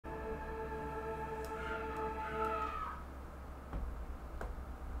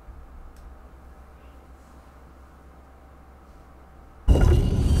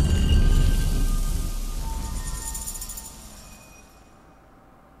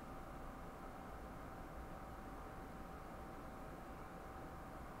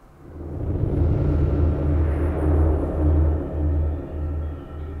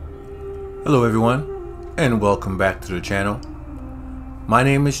Hello everyone, and welcome back to the channel. My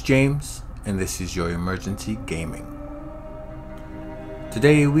name is James, and this is your Emergency Gaming.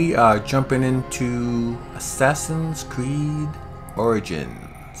 Today we are jumping into Assassin's Creed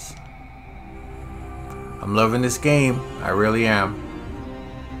Origins. I'm loving this game, I really am.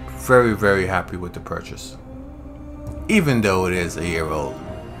 Very happy with the purchase. Even though it is a year old,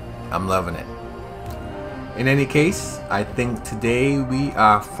 I'm loving it. In any case, I think today we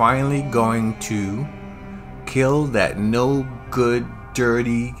are finally going to kill that no good,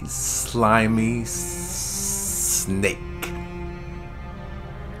 dirty, slimy snake.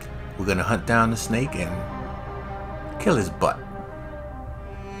 We're gonna hunt down the snake and kill his butt.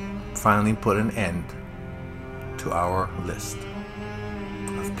 Finally put an end to our list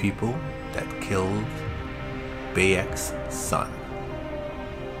of people that killed Bayek's son.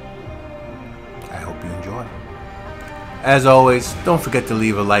 I hope you enjoy. As always, don't forget to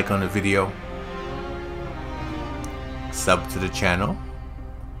leave a like on the video. Sub to the channel.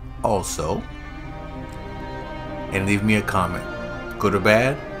 Also. And leave me a comment. Good or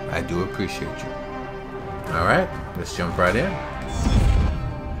bad, I do appreciate you. Alright, let's jump right in.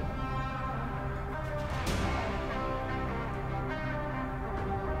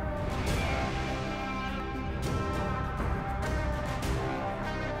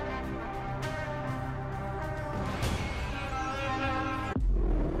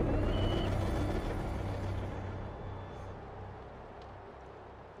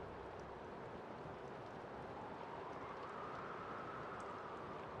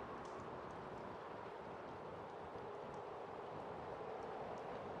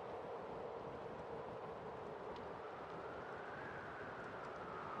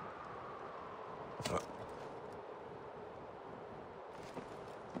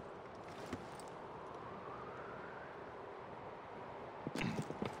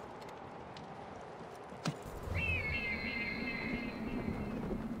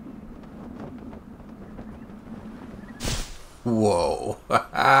 Whoa.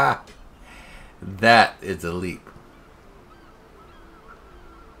 That is a leap.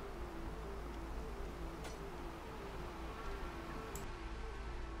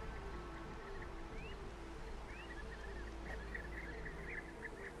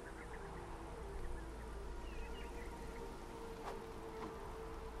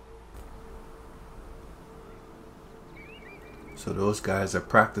 So those guys are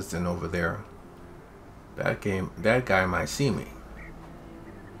practicing over there. That guy might see me.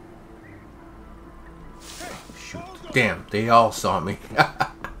 Shoot. Damn, they all saw me.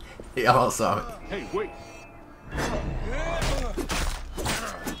 They all saw me. Hey, wait.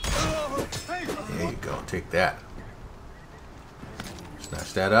 There you go, take that.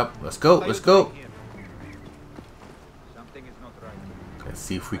 Snatch that up. Let's go, let's go. Let's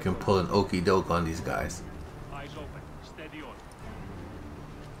see if we can pull an okey doke on these guys. Eyes open. Steady on.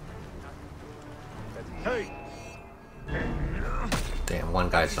 Hey. Damn, one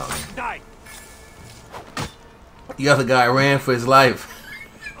guy saw me. Die. The other guy ran for his life.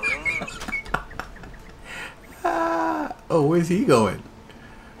 Oh, where's he going?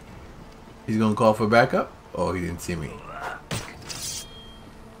 He's gonna call for backup? Oh, he didn't see me.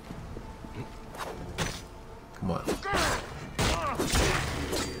 Come on.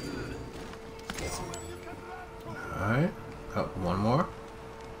 Alright. Oh, one more.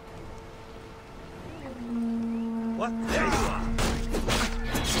 What? There you are.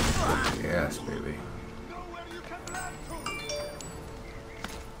 Yes, baby.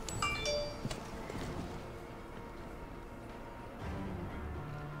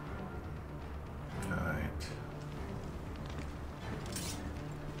 Alright.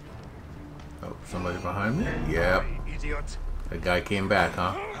 Oh, somebody behind me? Yep. Idiot. That guy came back,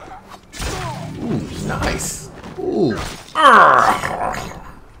 huh? Ooh, nice. Ooh. Arrgh.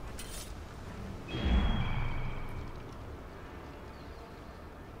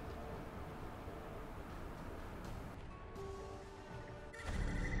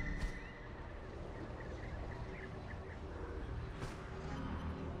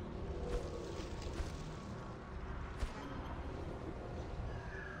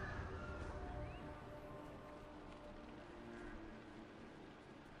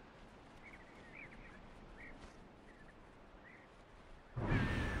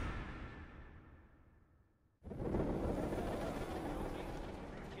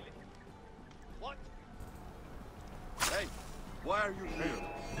 Hey, why are you here?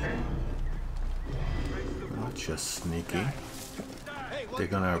 Not just sneaky. They're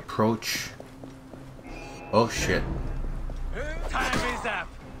gonna approach. Oh shit. Time is up.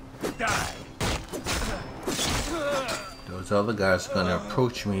 Die. Those other guys are gonna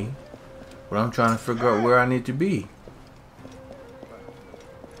approach me But I'm trying to figure out where I need to be.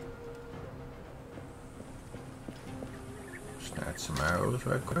 Snatch some arrows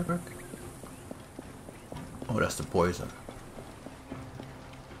right quick. Oh, that's the poison.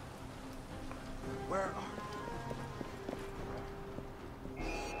 Where are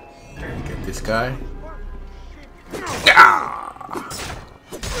Get this guy. Ah!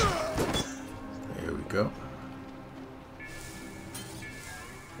 There we go.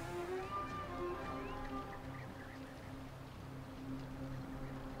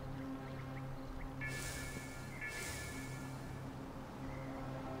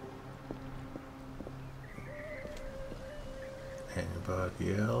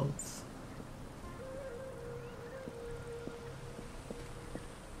 Anybody else?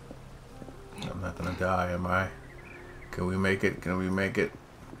 I'm not gonna die, am I? Can we make it? Can we make it?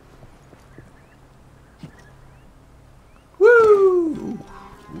 Woo!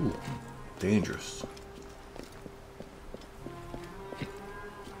 Ooh, dangerous.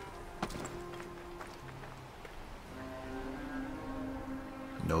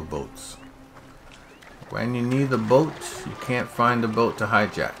 No boats. When you need a boat, you can't find a boat to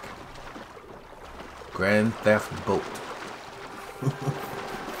hijack. Grand Theft Boat.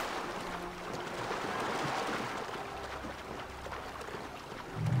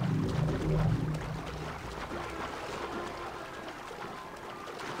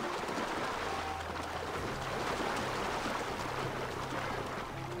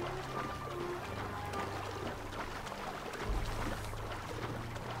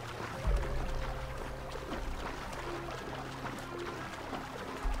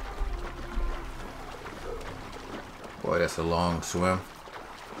 Boy, that's a long swim.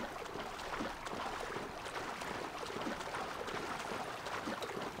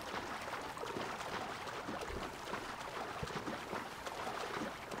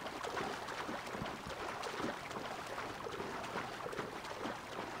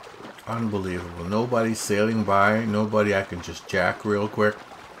 Unbelievable. Nobody sailing by. Nobody I can just jack real quick.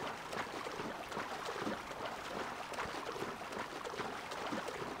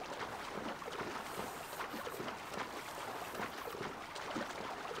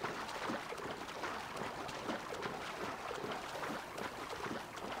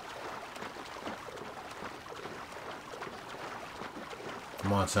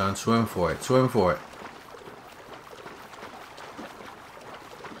 Come on, son. Swim for it. Swim for it.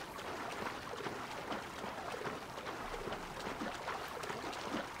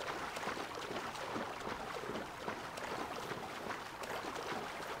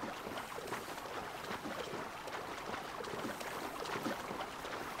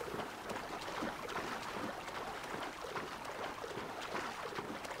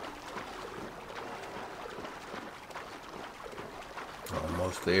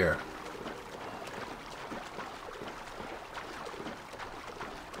 Almost there.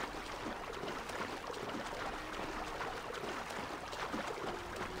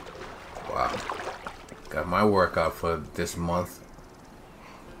 Wow. Got my workout for this month.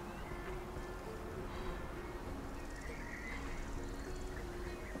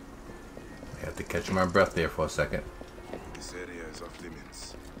 I have to catch my breath there for a second. This area is off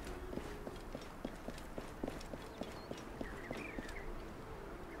limits.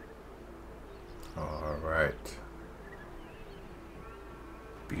 Alright.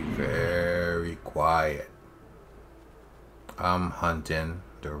 Be very quiet. I'm hunting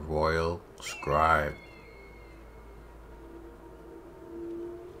the Royal Scribe.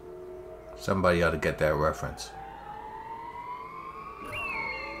 Somebody ought to get that reference.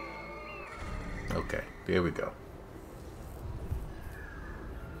 Okay, there we go.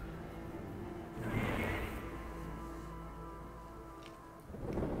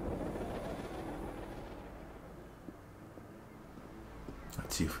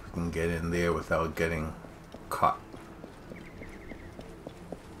 Let's see if we can get in there without getting caught.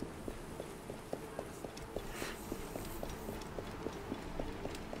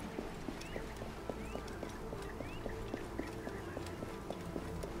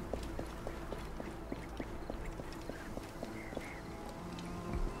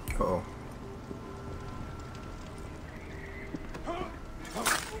 Uh-oh.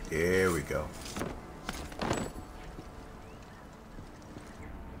 There we go.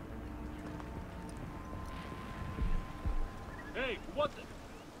 Hey, what the?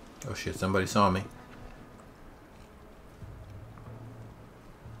 Oh shit, somebody saw me.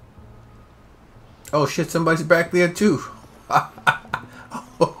 Oh shit, somebody's back there too.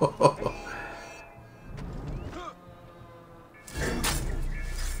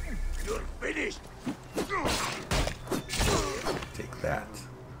 You're finished. Take that.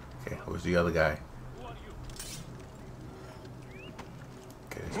 Okay, where's the other guy. Who are you?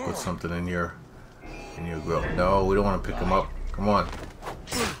 Okay, let's put something in your grill. No, we don't want to pick him up. Come on.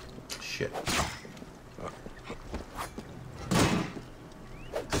 Shit.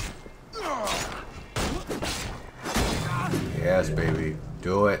 Yes, baby.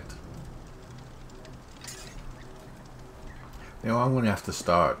 Do it. You know, I'm going to have to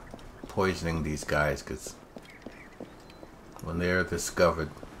start poisoning these guys, because when they're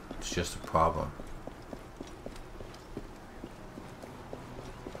discovered, it's just a problem.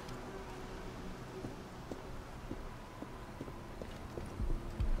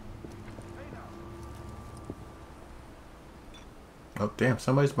 Oh, damn.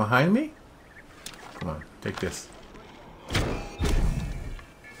 Somebody's behind me? Come on. Take this.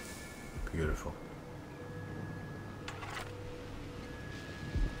 Beautiful.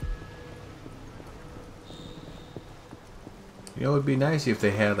 You know, it would be nice if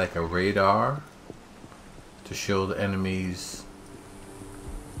they had like a radar to show the enemies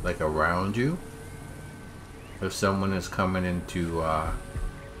like around you. If someone is coming into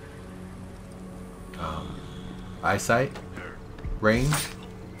eyesight range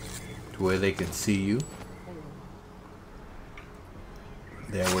to where they can see you.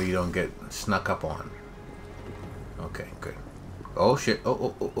 That way you don't get snuck up on. Okay, good. Oh shit.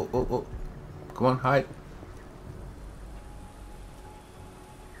 Oh. Come on, hide.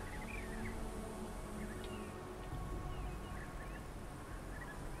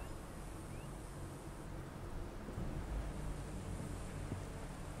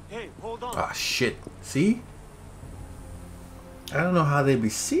 Hey, hold on. Ah, shit. See? I don't know how they'd be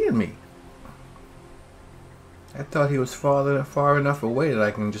seeing me. I thought he was far enough away that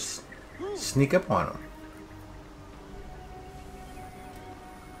I can just sneak up on him.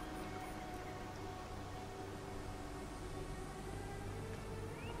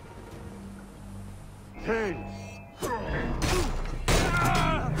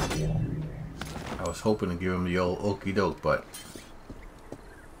 I was hoping to give him the old okie doke, but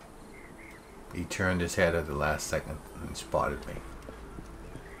he turned his head at the last second and spotted me.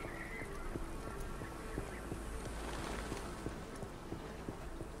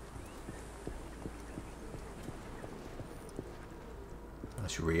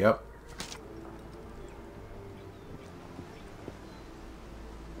 Let's re-up.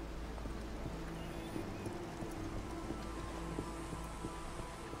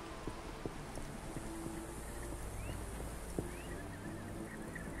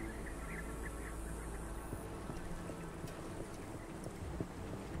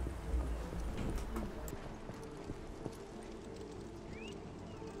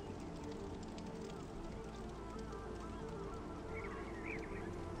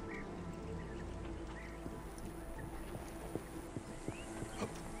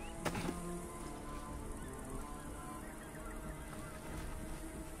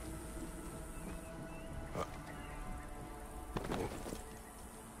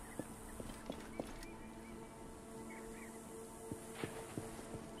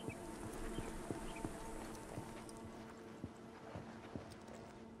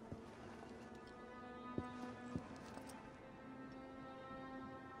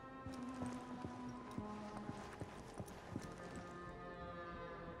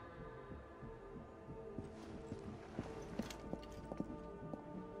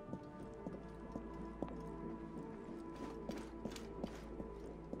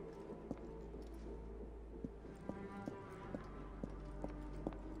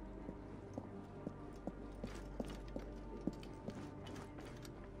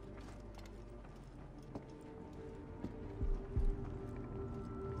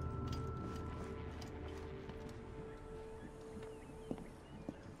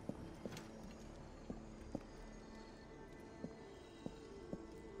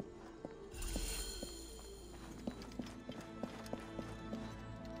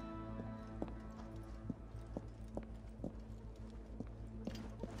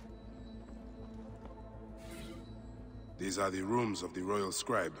 These are the rooms of the royal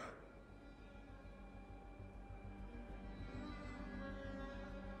scribe.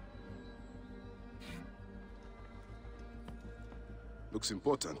 Looks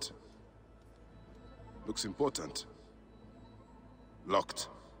important. Looks important. Locked.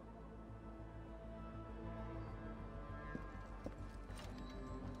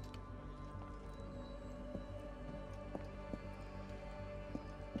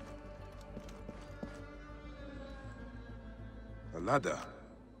 A ladder.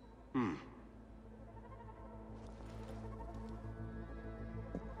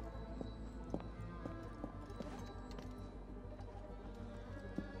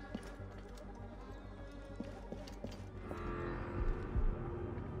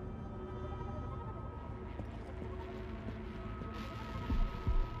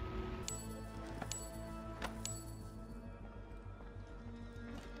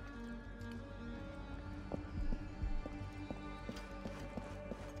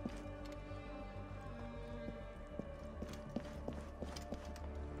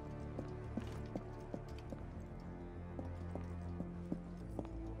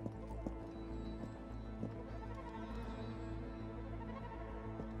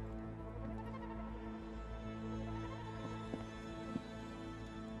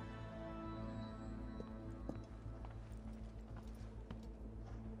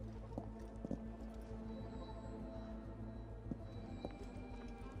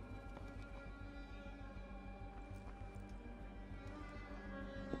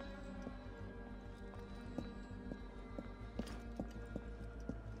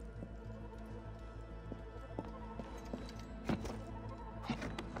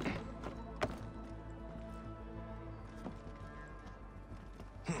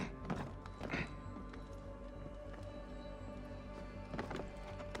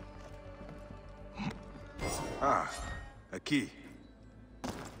 key.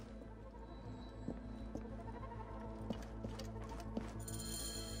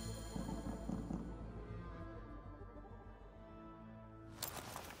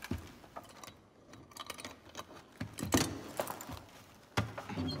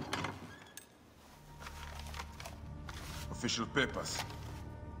 Official papers.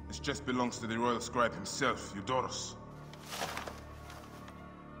 This chest belongs to the royal scribe himself, Eudorus.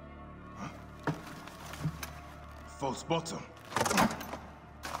 Huh? False bottom.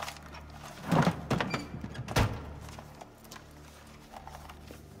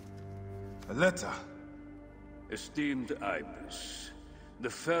 A letter. Esteemed Ibis, the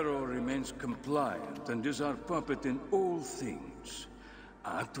Pharaoh remains compliant and is our puppet in all things.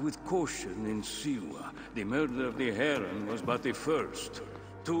 Act with caution in Siwa. The murder of the Heron was but the first.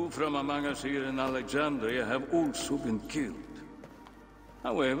 2 from among us here in Alexandria have also been killed.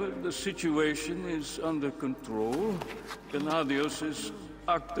 However, the situation is under control. Gennadios is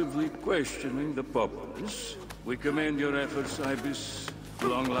actively questioning the populace. We commend your efforts, Ibis.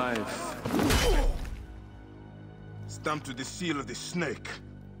 Long life. Stamped with the seal of the snake.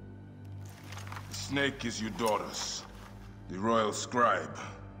 The snake is Eudorus, the royal scribe.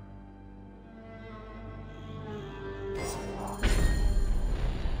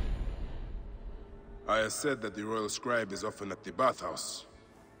 I have said that the royal scribe is often at the bathhouse.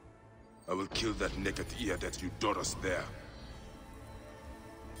 I will kill that naked ear that Eudorus there.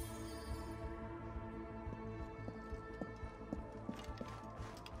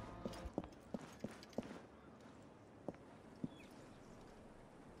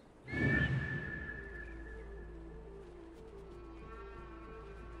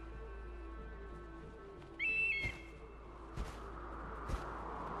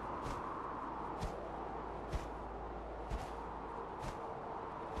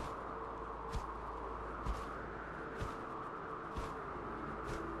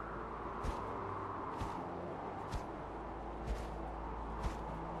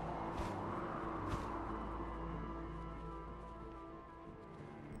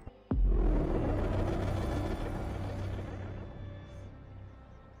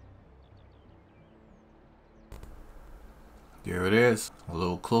 There it is, a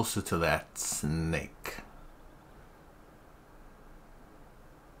little closer to that snake.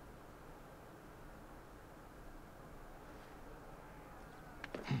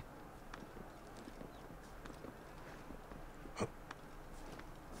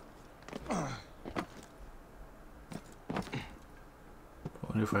 I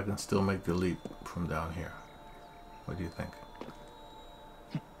wonder if I can still make the leap from down here. What do you think?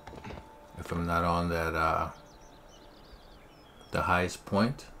 If I'm not on that the highest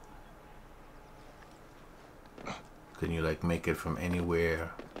point, can you like make it from anywhere,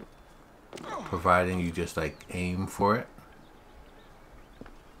 providing you just like aim for it?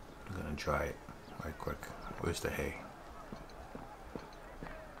 I'm gonna try it right quick. Where's the hay?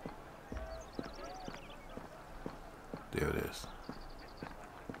 There it is.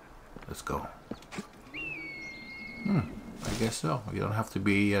 Let's go. I guess so. You don't have to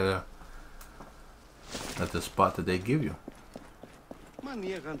be at the spot that they give you.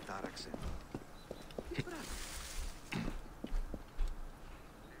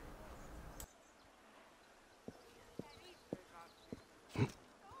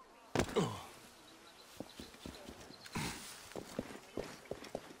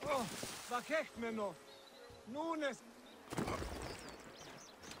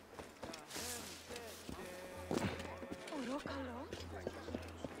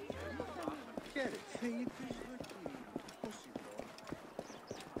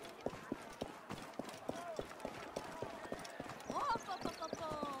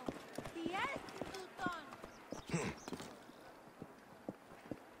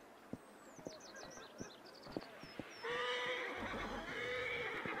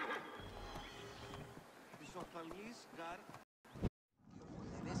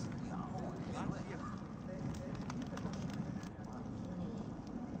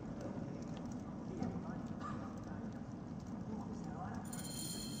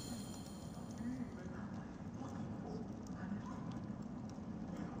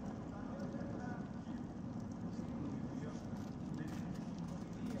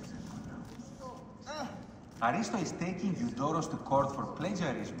 Aristo is taking Eudorus to court for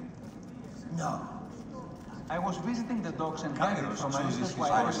plagiarism. No. I was visiting the docks and Gennadios from chooses Aristo's his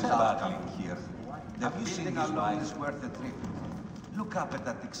wife own herself battle. coming here. The Have you seen building his alone wife? is worth the trip. Look up at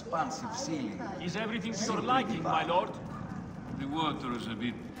that expansive ceiling. Is everything to your liking, my lord? The water is a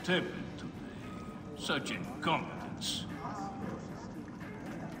bit tepid today. Such incompetence.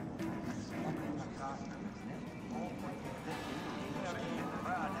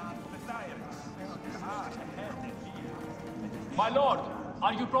 My lord,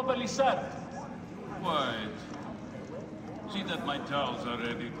 are you properly served? Quiet. See that my towels are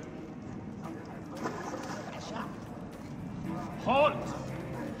ready. Halt!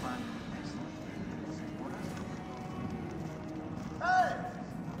 Hey!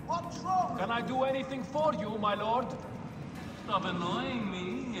 What's wrong? Can I do anything for you, my lord? Stop annoying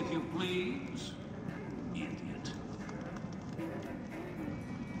me, if you please. Idiot.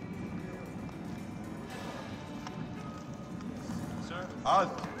 Sir? Halt!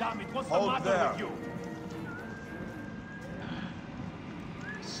 Damn it, what's Hold the matter there. with you?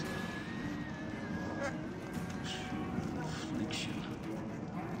 Affliction.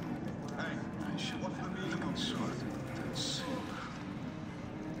 Hey, I should what's the have meaning of this? consorted with that silver.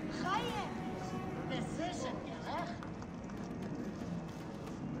 Chaya, decision gerecht.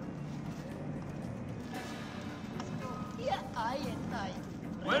 Ihr Eienteil.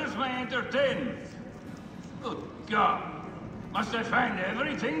 Where's my entertainment? Good God! Must I find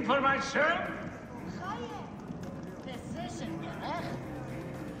everything for myself? Chaya, decision gerecht.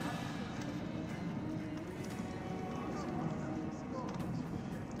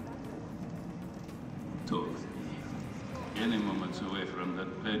 Totally. Any moments away from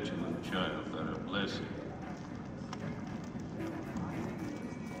that petulant child are a blessing.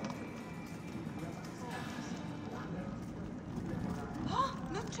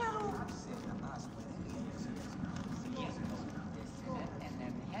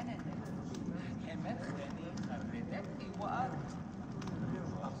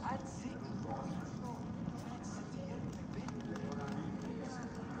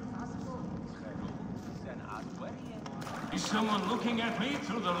 Is someone looking at me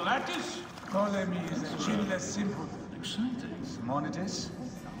through the lattice? Ptolemy is a chinless simple. Exciting. Simonides,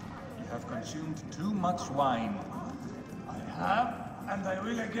 you have consumed too much wine. I have, and I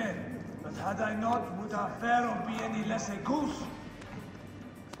will again. But had I not, would our pharaoh be any less a goose?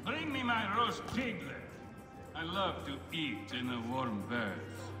 Bring me my roast piglet. I love to eat in a warm berth.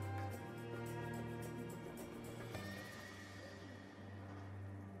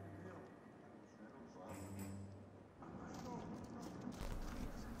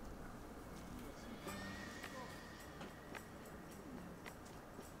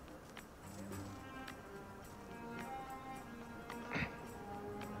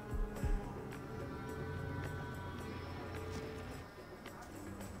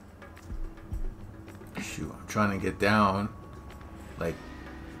 Shoot, I'm trying to get down, like,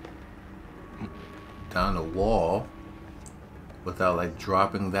 down the wall without, like,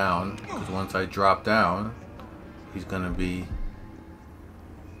 dropping down. Because once I drop down, he's gonna be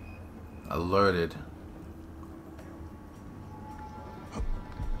alerted.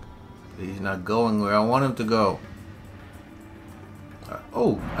 He's not going where I want him to go.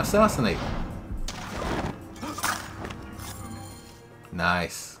 Oh, assassinate.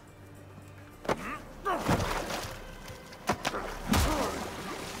 Nice.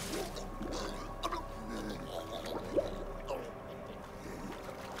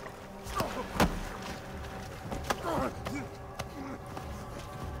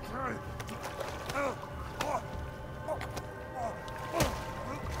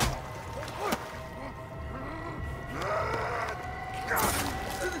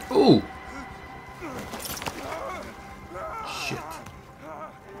 Ooh. Shit.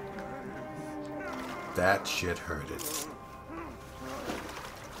 That shit hurted.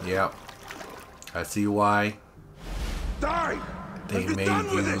 Yep. I see why Die! they Be made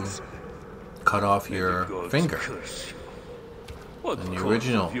done with you it! cut off your God's finger curse you. What in the caused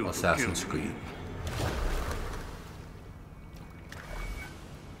original you to Assassin's kill me? Creed.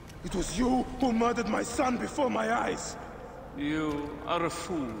 It was you who murdered my son before my eyes! You are a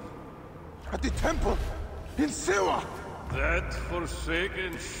fool. At the temple! In Siwa! That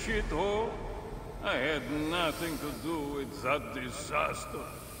forsaken shithole? I had nothing to do with that disaster.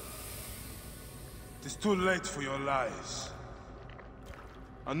 It is too late for your lies.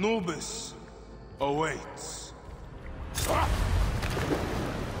 Anubis awaits.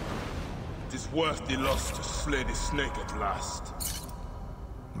 It is worth the loss to slay the snake at last.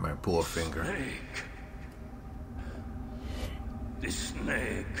 My poor finger. Snake. The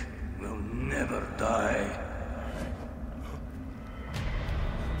snake will never die.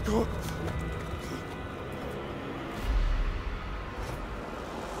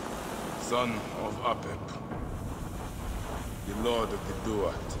 Son of Apep, the Lord of the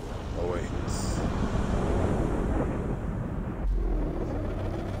Duat awaits.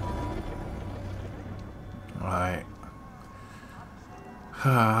 Alright.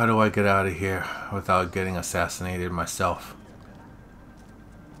 How do I get out of here without getting assassinated myself?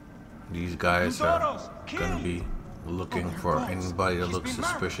 These guys are gonna be looking for anybody that looks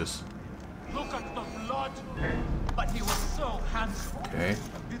suspicious. Look at the blood! But he was so handsome. Okay.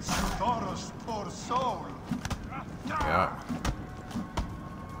 It's Eudorus' poor soul. Yeah.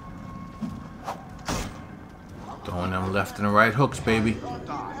 Throwing them left and right hooks, baby.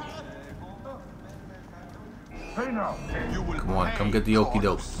 Come on, come get the okie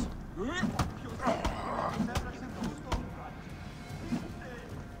dokes.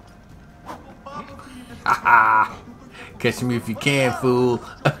 Haha! Catch me if you can, fool.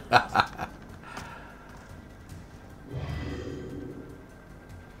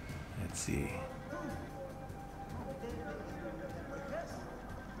 Let's see.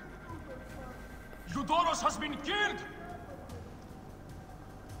 Eudorus has been killed!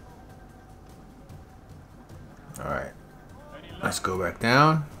 Alright. Let's go back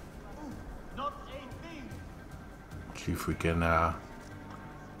down. See if we can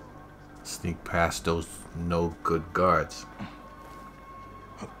sneak past those no good guards.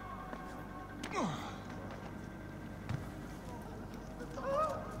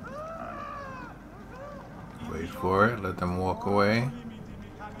 Wait for it, let them walk away.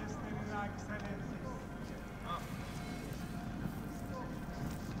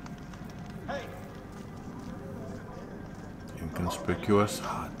 Inconspicuous.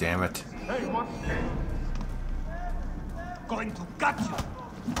 Ah, damn it. Hey, what? Going to gut you!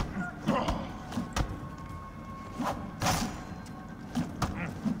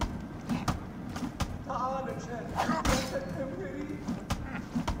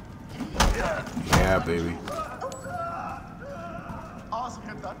 Yeah, baby.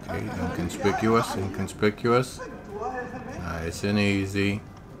 Okay, inconspicuous, inconspicuous. Nice and easy.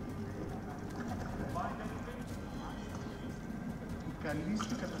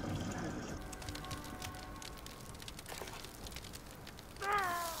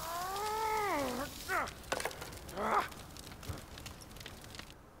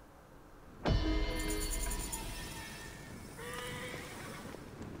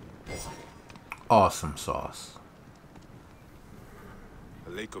 Awesome sauce. A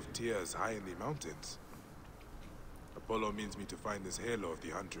lake of tears high in the mountains. Apollo means me to find this halo of the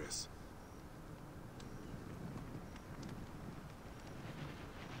Huntress.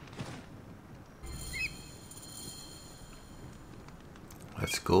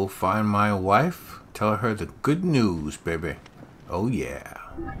 Let's go find my wife. Tell her the good news, baby. Oh yeah.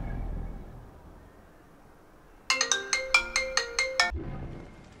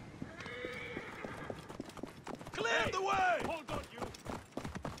 Clear the way! Hold on, you!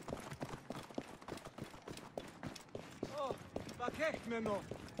 Oh, bakekmeno.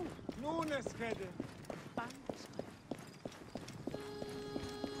 Nunes kede.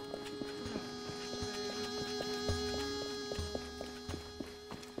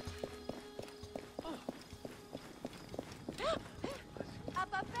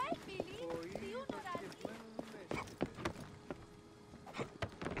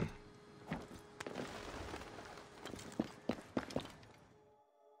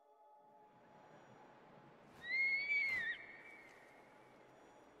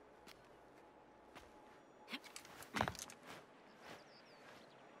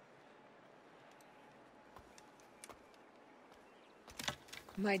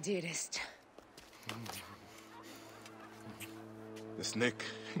 My dearest. The snake,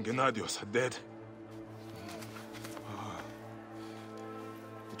 Gennadios, are dead.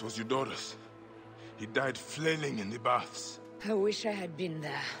 It was Eudorus. He died flailing in the baths. I wish I had been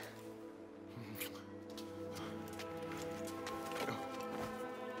there.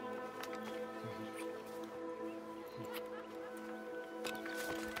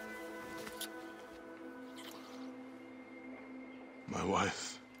 My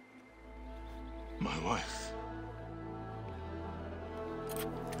wife. My wife.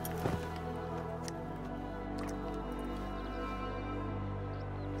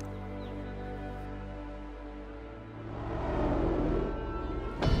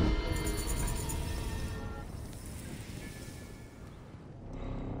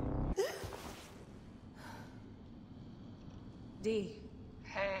 D.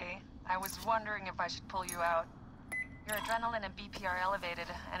 Hey, I was wondering if I should pull you out. Your adrenaline and BP are elevated,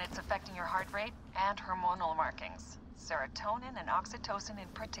 and it's affecting your heart rate and hormonal markings. Serotonin and oxytocin in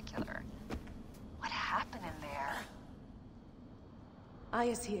particular. What happened in there?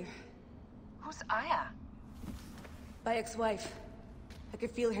 Aya's here. Who's Aya? My ex-wife. I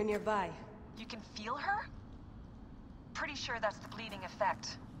could feel her nearby. You can feel her? Pretty sure that's the bleeding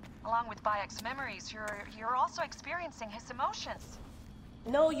effect. Along with Bayek's memories, you're also experiencing his emotions.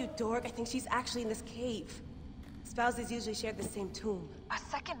 No, you dork. I think she's actually in this cave. Spouses usually share the same tomb. A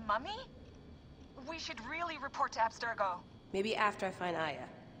second mummy? We should really report to Abstergo. Maybe after I find Aya.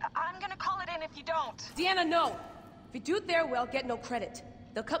 I'm gonna call it in if you don't. Deanna, no! If you do it there, well, get no credit.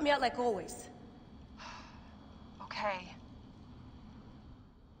 They'll cut me out like always. Okay.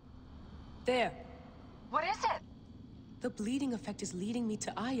 There. What is it? The bleeding effect is leading me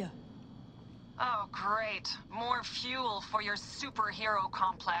to Aya. Oh, great. More fuel for your superhero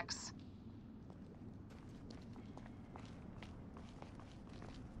complex.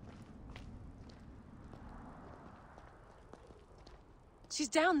 She's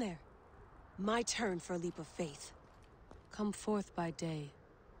down there. My turn for a leap of faith. Come forth by day,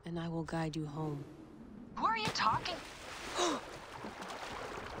 and I will guide you home. Who are you talking?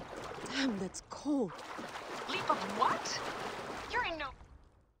 Damn, that's cold. Leap of what? You're in no...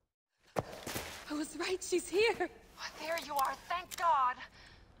 I was right, she's here. There you are, thank God.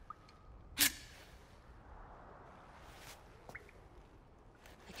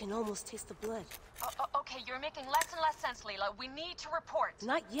 I can almost taste the blood. Okay, you're making less and less sense, Leela. We need to report.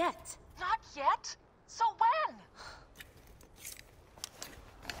 Not yet. Not yet? So when?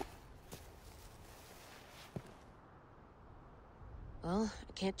 Well,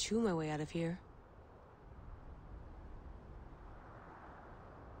 I can't chew my way out of here.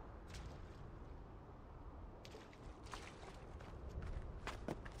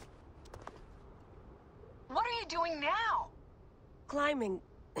 What are you doing now? Climbing.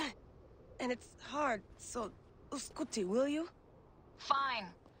 And it's hard, so... Uskuti, will you? Fine.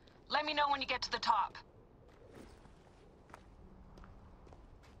 Let me know when you get to the top.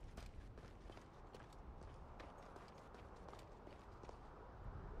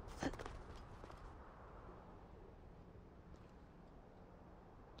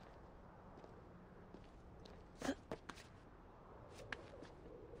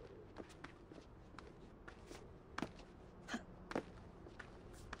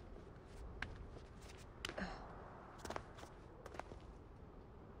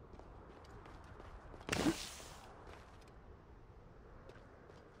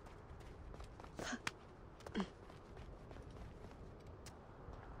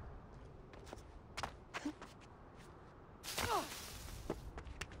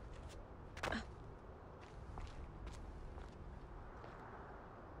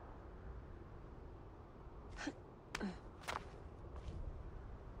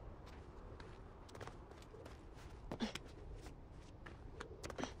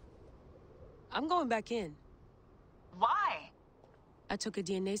 I'm going back in. Why? I took a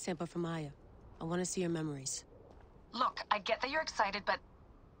DNA sample from Aya. I want to see her memories. Look, I get that you're excited, but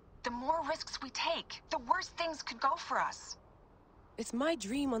the more risks we take, the worse things could go for us. It's my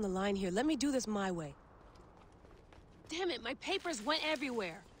dream on the line here. Let me do this my way. Damn it, my papers went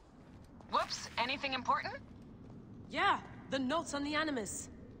everywhere. Whoops, anything important? Yeah, the notes on the Animus.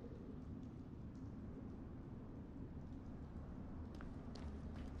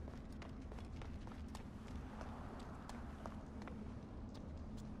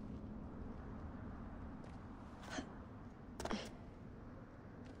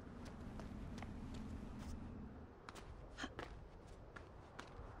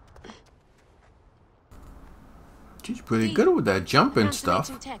 She's pretty good with that jumping stuff.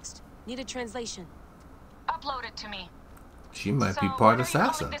 Text. Need a translation. Upload it to me. She might be part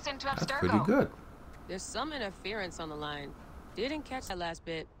assassin. This into That's Abstergo? pretty good. There's some interference on the line. Didn't catch that last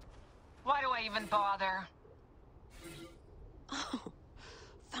bit. Why do I even bother? Oh,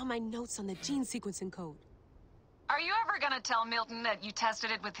 found my notes on the gene sequencing code. Are you ever gonna tell Milton that you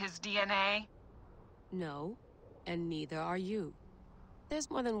tested it with his DNA? No, and neither are you. There's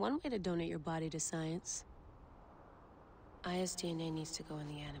more than one way to donate your body to science. Aya's DNA needs to go in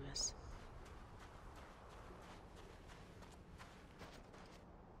the Animus.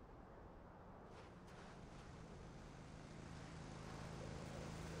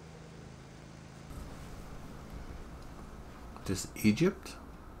 This Egypt?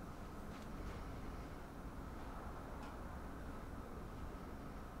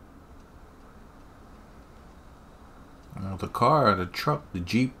 Well, the car, the truck, the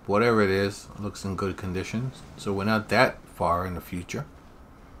Jeep, whatever it is, looks in good condition. So we're not that far in the future.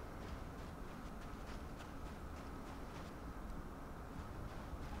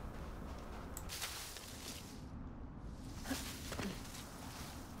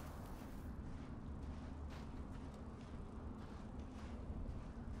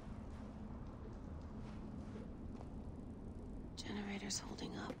 Generator's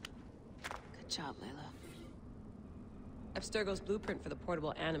holding up. Good job, Layla. Abstergo's blueprint for the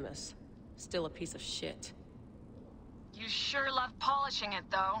portable Animus. Still a piece of shit. You sure love polishing it,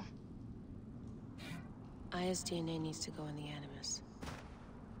 though. Aya's DNA needs to go in the Animus.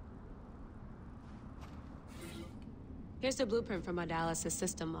 Here's the blueprint from our dialysis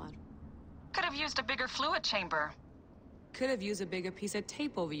system mod. Could have used a bigger fluid chamber. Could have used a bigger piece of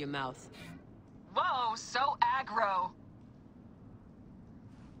tape over your mouth. Whoa, so aggro.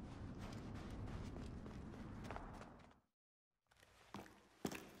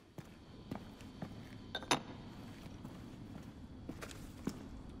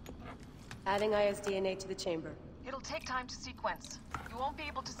 Adding ISDNA to the chamber. It'll take time to sequence. You won't be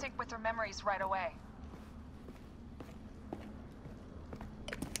able to sync with her memories right away.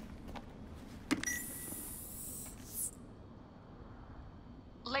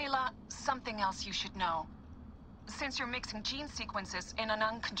 Layla, something else you should know. Since you're mixing gene sequences in an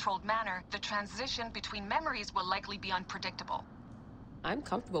uncontrolled manner, the transition between memories will likely be unpredictable. I'm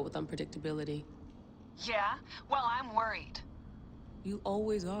comfortable with unpredictability. Yeah? Well, I'm worried. You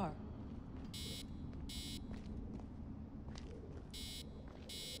always are.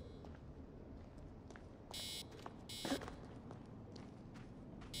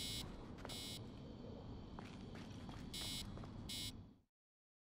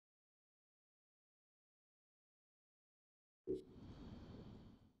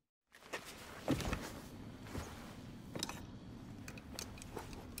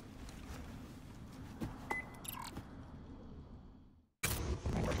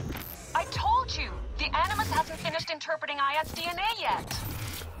 I told you! The Animus hasn't finished interpreting ISDNA yet!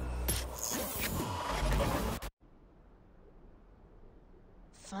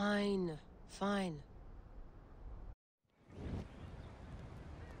 Fine, fine.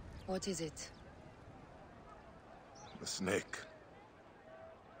 What is it? The snake.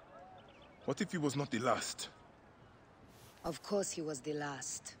 What if he was not the last? Of course he was the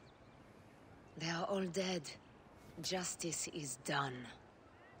last. They are all dead. Justice is done.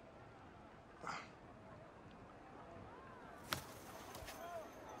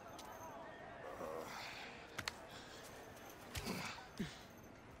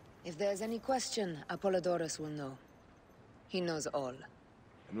 If there's any question, Apollodorus will know. He knows all.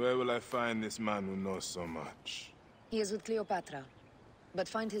 And where will I find this man who knows so much? He is with Cleopatra. But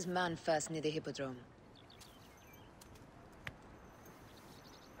find his man first near the Hippodrome.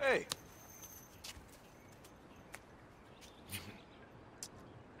 Hey!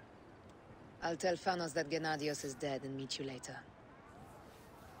 I'll tell Phanos that Gennadios is dead and meet you later.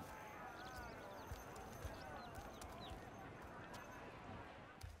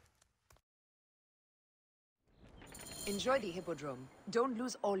 Enjoy the Hippodrome. Don't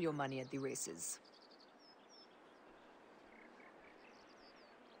lose all your money at the races.